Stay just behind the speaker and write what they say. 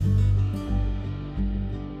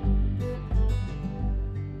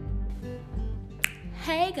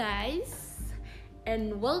Hey guys,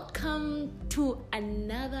 and welcome to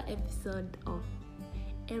another episode of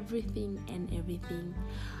Everything and Everything.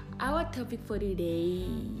 Our topic for today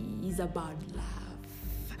is about love.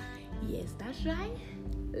 Yes, that's right.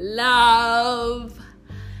 Love.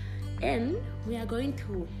 And we are going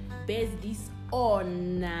to base this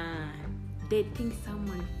on dating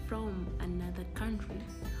someone from another country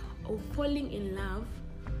or falling in love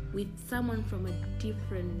with someone from a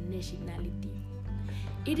different nationality.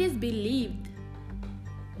 It is believed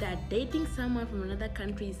that dating someone from another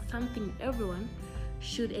country is something everyone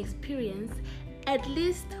should experience at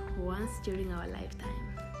least once during our lifetime.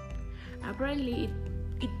 Apparently,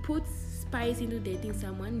 it puts spice into dating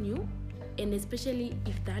someone new, and especially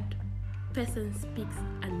if that person speaks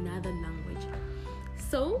another language.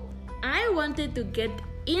 So, I wanted to get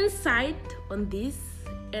insight on this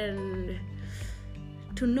and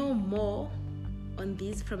to know more on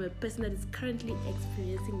this from a person that is currently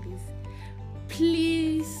experiencing this.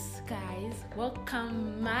 Please, guys,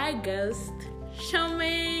 welcome my guest,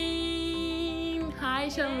 Charmaine. Hi,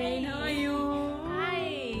 Charmaine. How are you?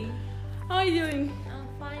 Hi. How are you doing? I'm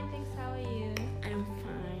fine, thanks. How are you? I'm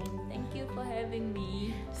fine. Thank you for having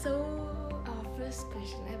me. So, our first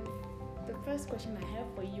question. The first question I have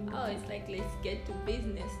for you. Oh, it's like let's get to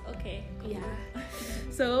business. Okay. Cool. Yeah.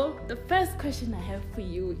 So, the first question I have for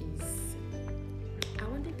you is, I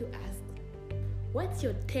wanted to ask, what's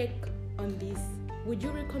your take on this? Would you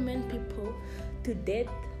recommend people to date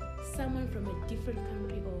someone from a different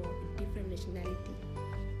country or a different nationality?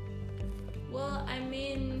 Well, I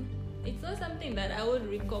mean, it's not something that I would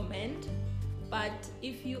recommend, but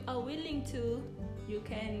if you are willing to, you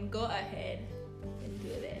can go ahead and do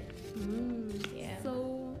that. Yeah.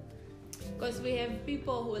 So, because we have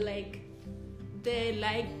people who they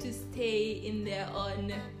like to stay in their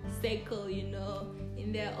own circle, in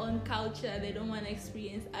their own culture. They don't want to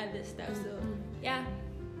experience other stuff. So, yeah.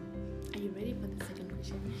 Are you ready for the second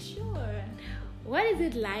question? Sure. What is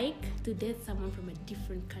it like to date someone from a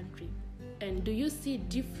different country? And do you see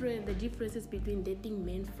the differences between dating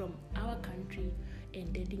men from our country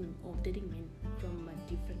and dating men from a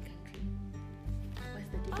different country? What's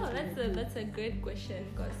the difference? Oh, that's a great question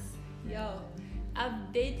because,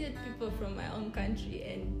 I've dated people from my own country,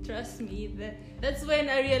 and trust me, that's when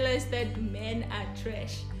I realized that men are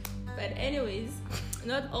trash. But anyways,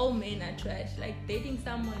 not all men are trash. Like dating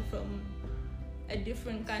someone from a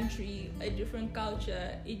different country, a different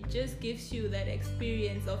culture, it just gives you that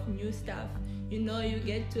experience of new stuff. You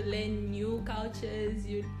get to learn new cultures,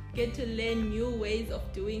 you get to learn new ways of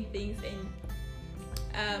doing things.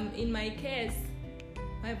 And in my case,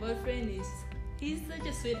 my boyfriend he's such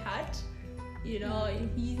a sweetheart.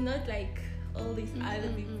 He's not like all these other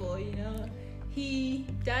people. He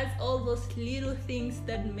does all those little things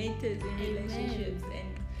that matters in relationships,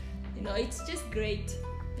 and it's just great.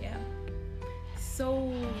 Yeah.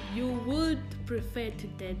 So you would prefer to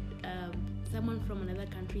date someone from another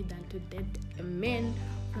country than to date a man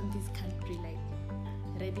from this country? Like,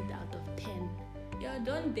 rate it out of 10. Yeah,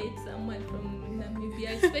 don't date someone from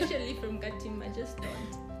Namibia, especially from Katima. Just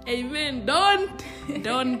don't. Amen. Don't.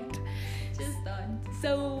 Just don't.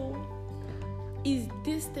 So, is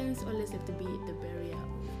distance always have to be the barrier?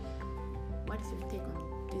 What is your take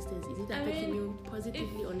on distance? Is it affecting you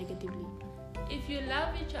positively or negatively? If you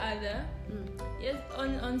love each other, yes,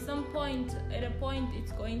 on some point, at a point,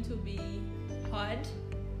 it's going to be hard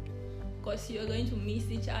because you're going to miss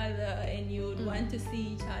each other and you would want to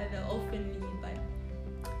see each other oftenly. But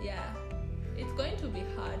yeah, it's going to be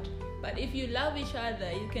hard. But if you love each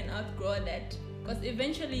other, you can outgrow that. Because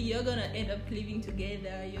eventually you're going to end up living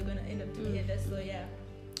together. You're going to end up together. So yeah,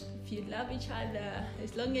 if you love each other,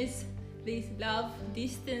 as long as there's love,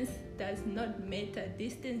 distance does not matter.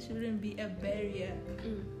 Distance shouldn't be a barrier.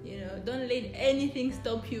 Don't let anything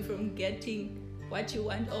stop you from getting what you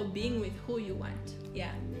want or being with who you want.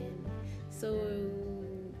 Yeah. So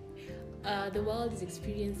the world is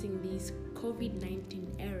experiencing this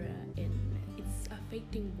COVID-19 era, and it's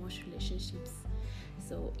affecting most relationships.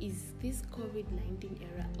 So is this COVID-19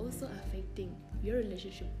 era also affecting your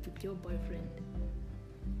relationship with your boyfriend?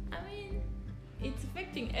 I mean, it's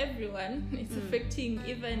affecting everyone. It's affecting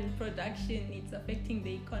even production. It's affecting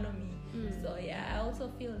the economy. So yeah, I also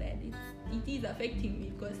feel that it is affecting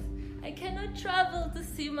me because I cannot travel to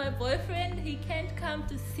see my boyfriend. He can't come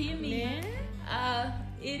to see me.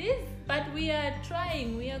 It is, but we are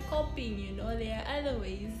trying. We are coping. There are other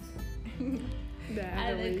ways.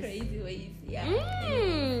 Other crazy ways. Yeah.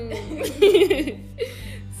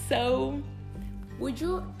 So, would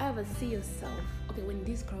you ever see yourself, when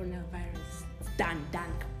this coronavirus is done,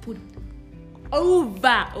 kaput, Over.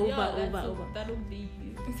 That would be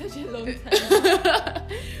such a long time.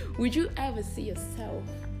 Would you ever see yourself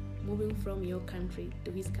moving from your country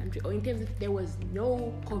to his country, or in terms if there was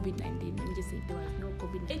no COVID-19? Let me just say, if there was no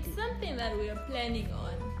COVID-19. It's something that we are planning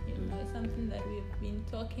on. Something that we've been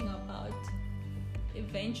talking about.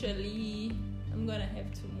 Eventually, I'm gonna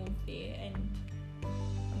have to move there, and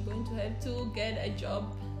I'm going to have to get a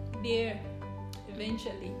job there.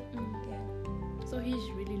 Eventually, yeah. So he's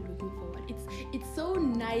really looking forward. It's so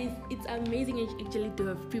nice. It's amazing actually to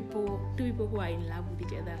have two people who are in love with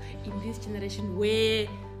each other in this generation where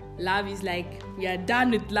love is like we are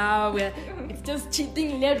done with love. It's just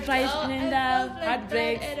cheating left, right, and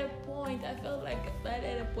heartbreaks. I felt like that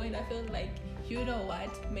at a point. I felt like, you know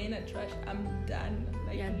what, men are trash. I'm done.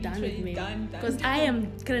 Like, you're done with men. Done. Because I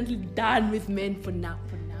am currently done with men for now.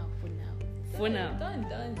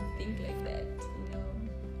 Don't think like that.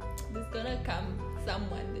 There's gonna come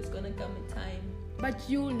someone. There's gonna come a time. But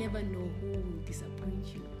you'll never know who will disappoint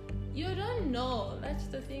you. You don't know. That's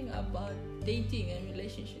the thing about dating and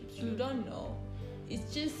relationships. You don't know.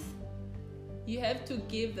 It's just you have to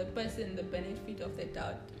give the person the benefit of the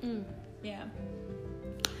doubt. Yeah.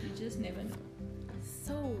 You just never know.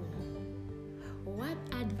 So, what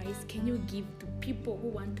advice can you give to people who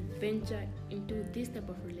want to venture into this type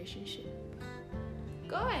of relationship?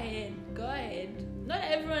 Go ahead. Not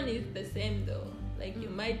everyone is the same though. Like you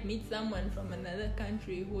might meet someone from another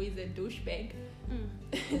country who is a douchebag.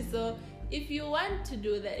 So if you want to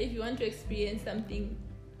do that, if you want to experience something,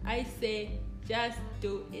 I say just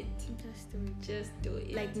do it. Just do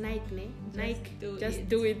it. Like Nike, ne? Just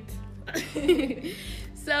do it.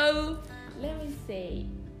 So let me say,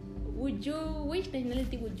 which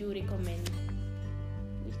nationality would you recommend?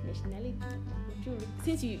 Which nationality would you?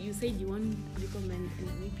 Since you said you want to recommend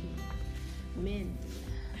men,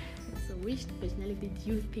 so which nationality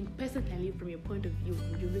do you think, personally, from your point of view,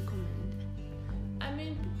 would you recommend? I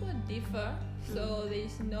mean, people differ, so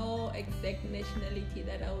there's no exact nationality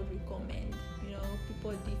that I would recommend.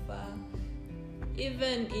 People differ.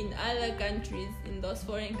 Even in other countries, in those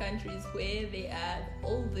foreign countries where there are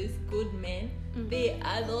all these good men, there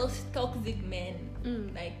are those toxic men.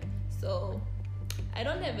 So I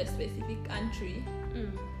don't have a specific country.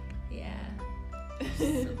 Yeah.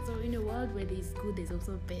 so in a world where there's good, there's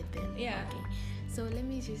also bad then. Yeah. Okay. So let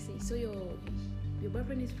me just see. So your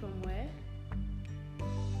boyfriend is from where?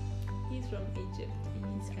 He's from Egypt.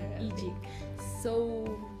 He's Arabic. Egypt. So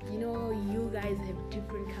you guys have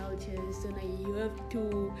different cultures. So now you have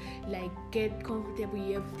to get comfortable.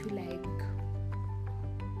 You have to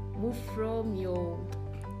move from your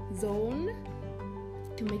zone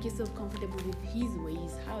to make yourself comfortable with his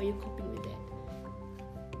ways. How are you coping with that?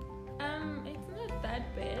 It's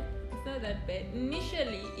not that bad.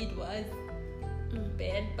 Initially, it was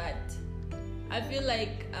bad, but I feel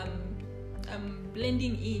like I'm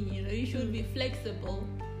blending in. You should be flexible.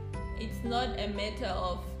 It's not a matter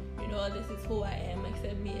of this is who I am,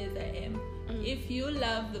 accept me as I am. If you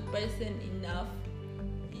love the person enough,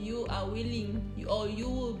 you are willing, or you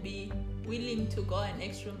will be willing to go an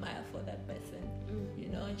extra mile for that person.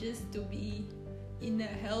 Just to be in a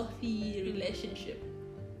healthy relationship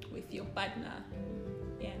with your partner.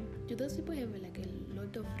 Yeah. Do those people have a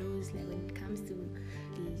lot of rules when it comes to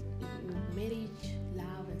marriage,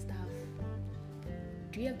 love and stuff?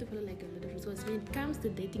 Do you have to follow a lot of rules? Because when it comes to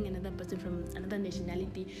dating another person from another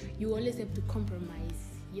nationality, you always have to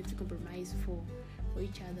compromise. You have to compromise for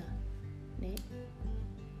each other. Ne?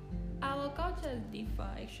 Our cultures differ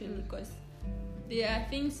actually, because there are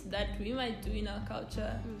things that we might do in our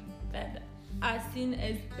culture that are seen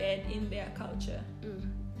as bad in their culture.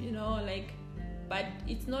 But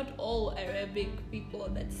it's not all Arabic people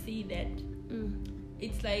that see that.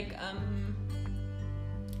 It's like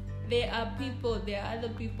there are other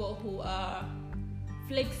people who are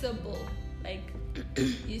flexible. Like,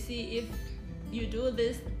 you see, if you do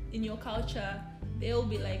this in your culture, they'll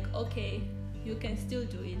be like, okay, you can still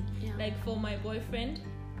do it. Yeah. Like for my boyfriend,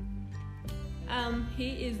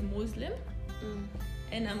 he is Muslim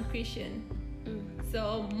and I'm Christian.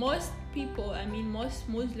 So most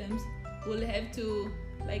Muslims will have to,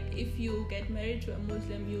 if you get married to a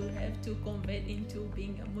Muslim, you will have to convert into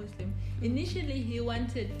being a Muslim. Initially, he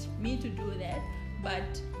wanted me to do that,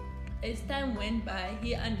 but as time went by,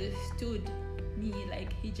 he understood me.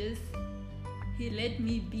 He let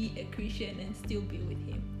me be a Christian and still be with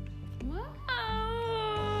him. Wow!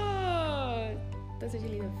 That's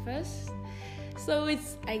actually the first. So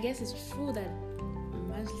I guess it's true that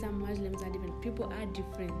some Muslims are different. People are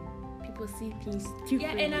different. People see things differently.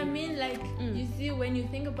 Yeah, and I mean, you see, when you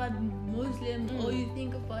think about Muslims, all you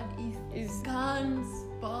think about is guns,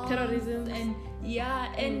 bombs terrorism, and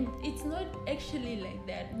it's not actually like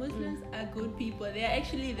that. Muslims are good people. They are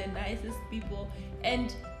actually the nicest people,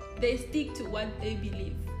 and they stick to what they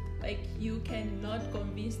believe. Like, you cannot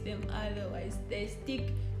convince them otherwise. They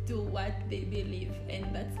stick to what they believe, and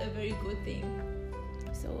that's a very good thing.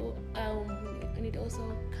 So and it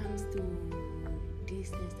also comes to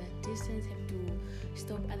distance, that distance have to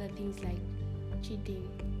stop other things like cheating.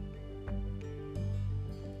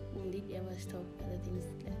 Will it ever stop other things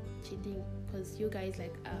like cheating? Because you guys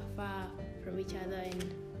like are far from each other,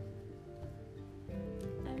 and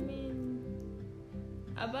I mean,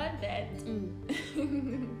 about that,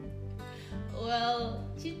 well,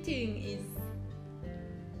 cheating is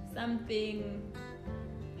something,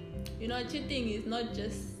 cheating is not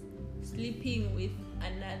just sleeping with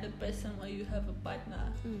another person while you have a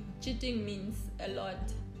partner. Cheating means a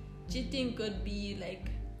lot. Cheating could be like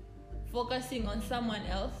focusing on someone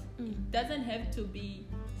else. It doesn't have to be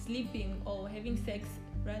sleeping or having sex,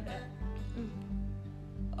 rather.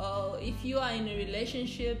 Or if you are in a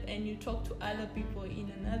relationship and you talk to other people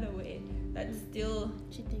in another way, that's still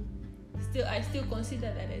cheating. I still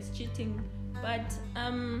consider that as cheating. But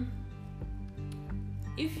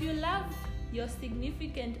if you love your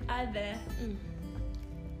significant other,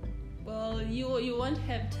 well, you won't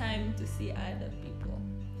have time to see other people.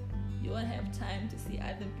 You won't have time to see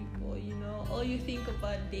other people. All you think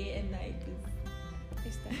about day and night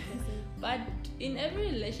is that person. But in every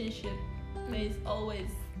relationship, there is always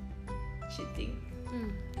cheating.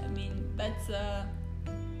 I mean, that's a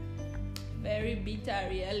very bitter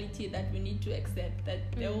reality that we need to accept,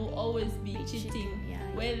 that there will always be cheating.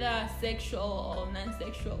 Whether sexual or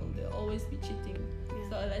non-sexual, there will always be cheating.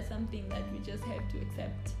 So that's something that we just have to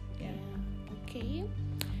accept. Okay,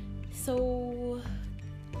 so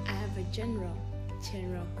I have a general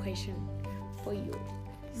question for you.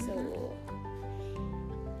 So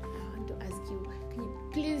I want to ask you, can you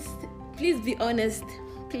please be honest?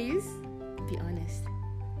 Please be honest.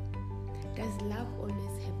 Does love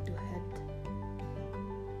always have to hurt?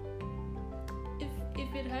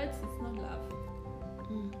 If it hurts, it's not love.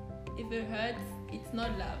 If it hurts, it's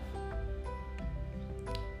not love.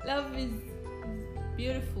 Love is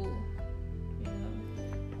beautiful.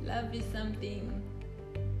 Love is something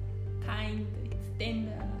kind, it's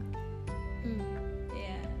tender.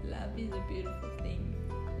 Love is a beautiful thing.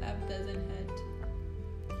 Love doesn't hurt.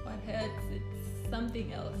 What hurts, it's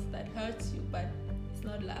something else that hurts you, but it's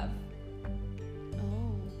not love.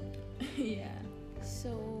 Oh.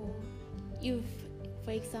 So, if,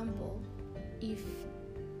 for example, if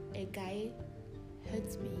a guy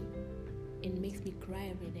hurts me and makes me cry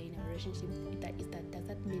every day in a relationship, does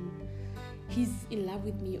that mean he's in love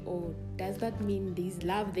with me, or does that mean there's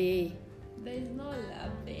love there? There is no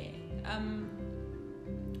love there.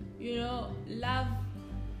 Love,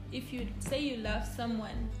 if you say you love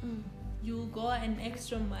someone, you go an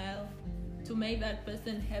extra mile to make that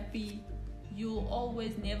person happy. You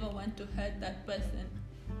always never want to hurt that person.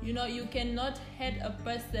 You cannot hurt a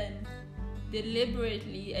person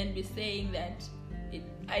deliberately and be saying that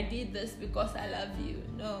I did this because I love you.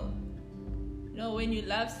 No, when you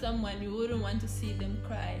love someone, you wouldn't want to see them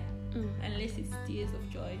cry unless it's tears of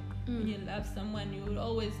joy. When you love someone, you would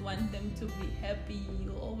always want them to be happy.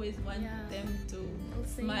 You always want them to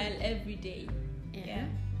smile every day.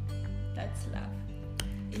 That's love,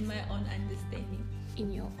 in my own understanding.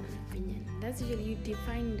 In your own opinion, that's usually you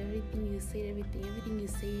defined everything you said. Everything you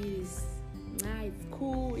say is it's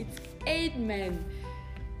cool. It's 8, man.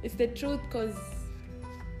 It's the truth, because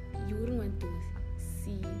you wouldn't want to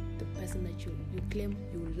see the person that you claim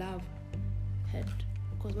you love hurt,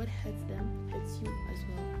 because what hurts them hurts you as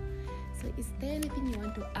well. So is there anything you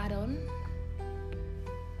want to add on?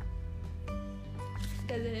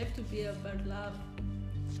 Does it have to be about love?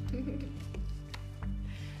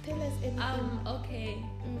 Tell us anything. Okay.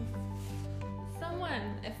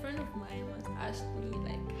 A friend of mine once asked me,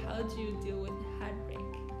 like, how do you deal with heartbreak?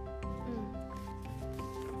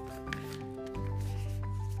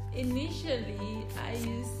 Initially,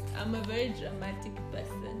 I'm a very dramatic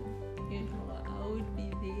person. I would be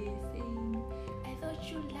there saying, I thought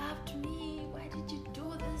you loved me. Why did you do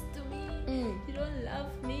this to me? You don't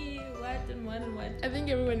love me. What and what and what. I think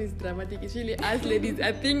everyone is dramatic. It's really us ladies.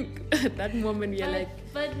 I think at that moment you're like.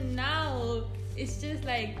 But now it's just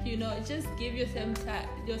like, just give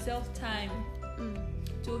yourself time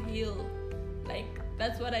to heal. Like,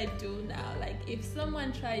 that's what I do now. Like, if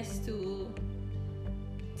someone tries to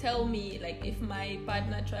tell me, like, if my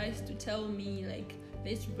partner tries to tell me, like,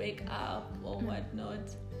 let's break up or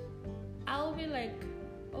whatnot, I'll be like,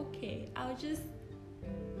 okay, I'll just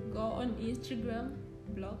go on Instagram,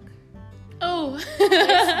 block, Oh.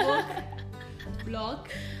 Facebook, block.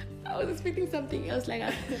 I was expecting something else. Like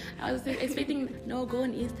I was expecting go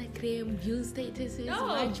on Instagram, view statuses,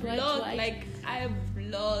 watch. Like I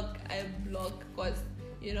block because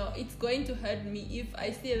it's going to hurt me if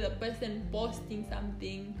I see the person posting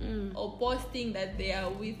something or posting that they are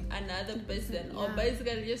with another person or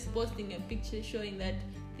basically just posting a picture showing that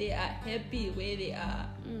they are happy where they are.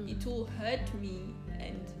 It will hurt me,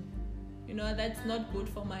 and that's not good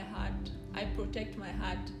for my heart. I protect my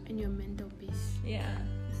heart and your mental peace. Yeah,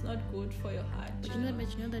 it's not good for your heart. But you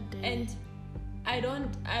know that day. And I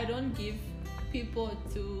don't give people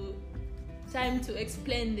time to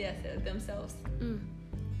explain themselves.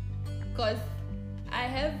 Because I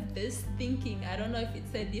have this thinking, I don't know if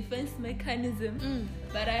it's a defense mechanism,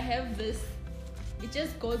 but I have this, it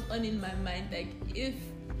just goes on in my mind, like if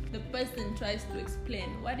the person tries to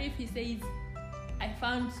explain, what if he says, I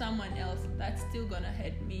found someone else, that's still gonna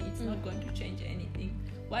hurt me, it's not going to change anything.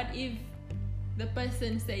 What if the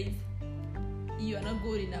person says, you are not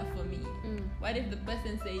good enough for me? What if the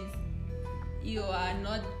person says, you are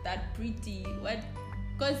not that pretty?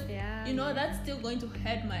 Because that's still going to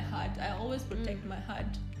hurt my heart. I always protect my heart.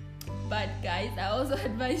 But guys, I also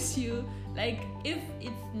advise you, like, if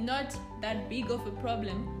it's not that big of a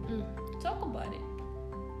problem, talk about it.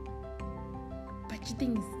 But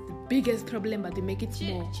cheating is the biggest problem, but they make it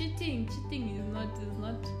small. Cheating is not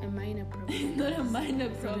a minor problem. It's not a minor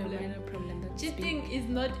problem. Not a minor problem. Cheating big. is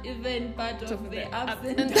not even part of the ups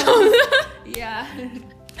and downs. downs. Yeah.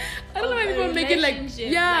 I don't know why people make it like.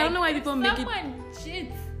 Yeah, I don't know why people make it. Someone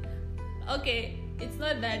cheats. Okay, it's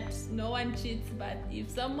not that no one cheats, but if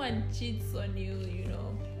someone cheats on you,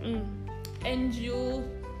 and you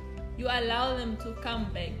allow them to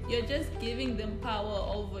come back, you're just giving them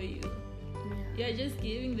power over you. You're just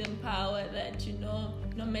giving them power that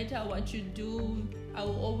no matter what you do, I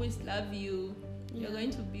will always love you. You're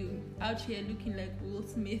going to be out here looking like Will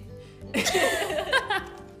Smith.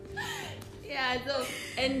 Yeah, so,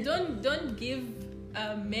 and don't give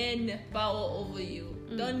men power over you.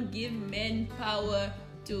 Don't give men power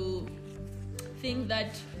to think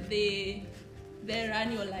that they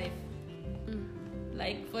run your life.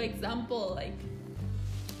 Like, for example, like,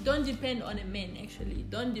 don't depend on a man, actually.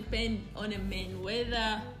 Don't depend on a man,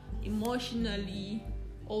 whether emotionally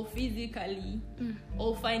or physically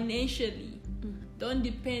or financially. Don't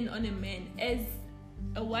depend on a man. As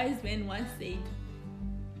a wise man once said,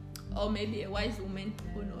 or maybe a wise woman,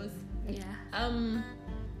 who knows? Yeah.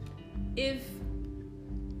 If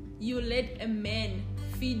you let a man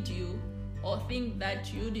feed you or think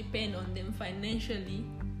that you depend on them financially,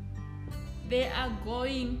 they are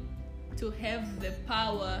going to have the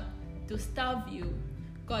power to starve you.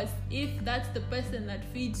 Because if that's the person that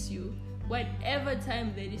feeds you, whatever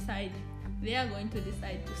time they decide, they are going to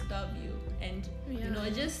decide to starve you. And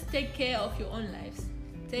just take care of your own lives.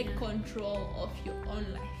 Take control of your own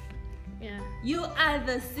life. Yeah. You are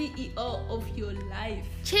the CEO of your life.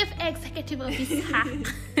 Chief Executive Officer.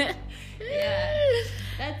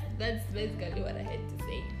 Yeah. That's basically what I had to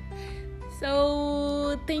say.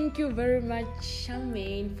 So thank you very much,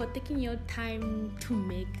 Charmaine, for taking your time to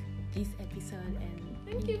make this episode, and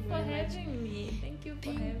thank you for having me. Thank you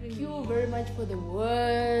very much for the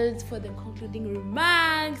words, for the concluding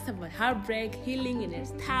remarks about heartbreak, healing, and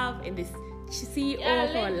stuff, and this CEO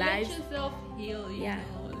of our lives. Let yourself heal.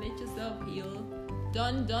 Let yourself heal.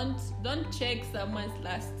 Don't check someone's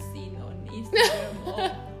last scene on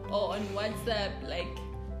Instagram or on WhatsApp, like,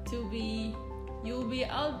 you'll be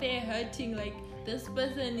out there hurting, like, this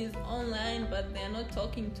person is online but they're not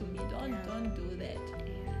talking to me. Don't do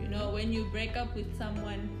that. When you break up with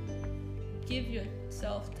someone, give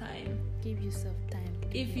yourself time.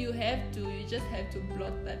 If you have to, you just have to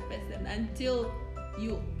block that person until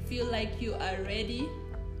you feel like you are ready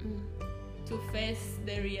to face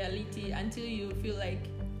the reality, until you feel like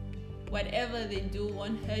whatever they do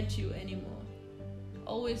won't hurt you anymore.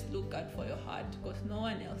 Always look out for your heart, because no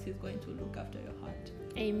one else is going to look after your heart.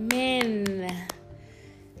 Amen.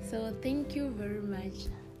 So thank you very much,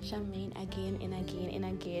 Charmaine, again and again and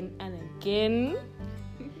again and again.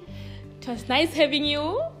 It was nice having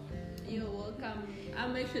you. You're welcome.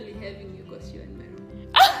 I'm actually having you because you're in my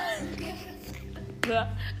room.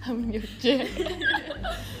 I'm in your chair.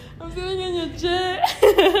 I'm sitting in your chair.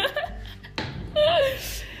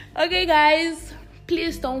 Okay, guys,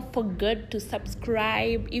 please don't forget to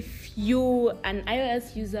subscribe. If you an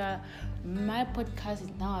iOS user, my podcast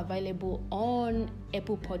is now available on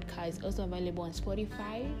Apple Podcasts, also available on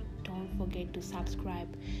Spotify. Don't forget to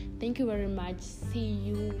subscribe. Thank you very much. See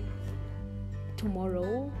you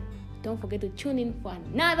tomorrow. Don't forget to tune in for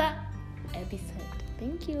another episode.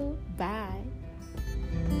 Thank you. Bye.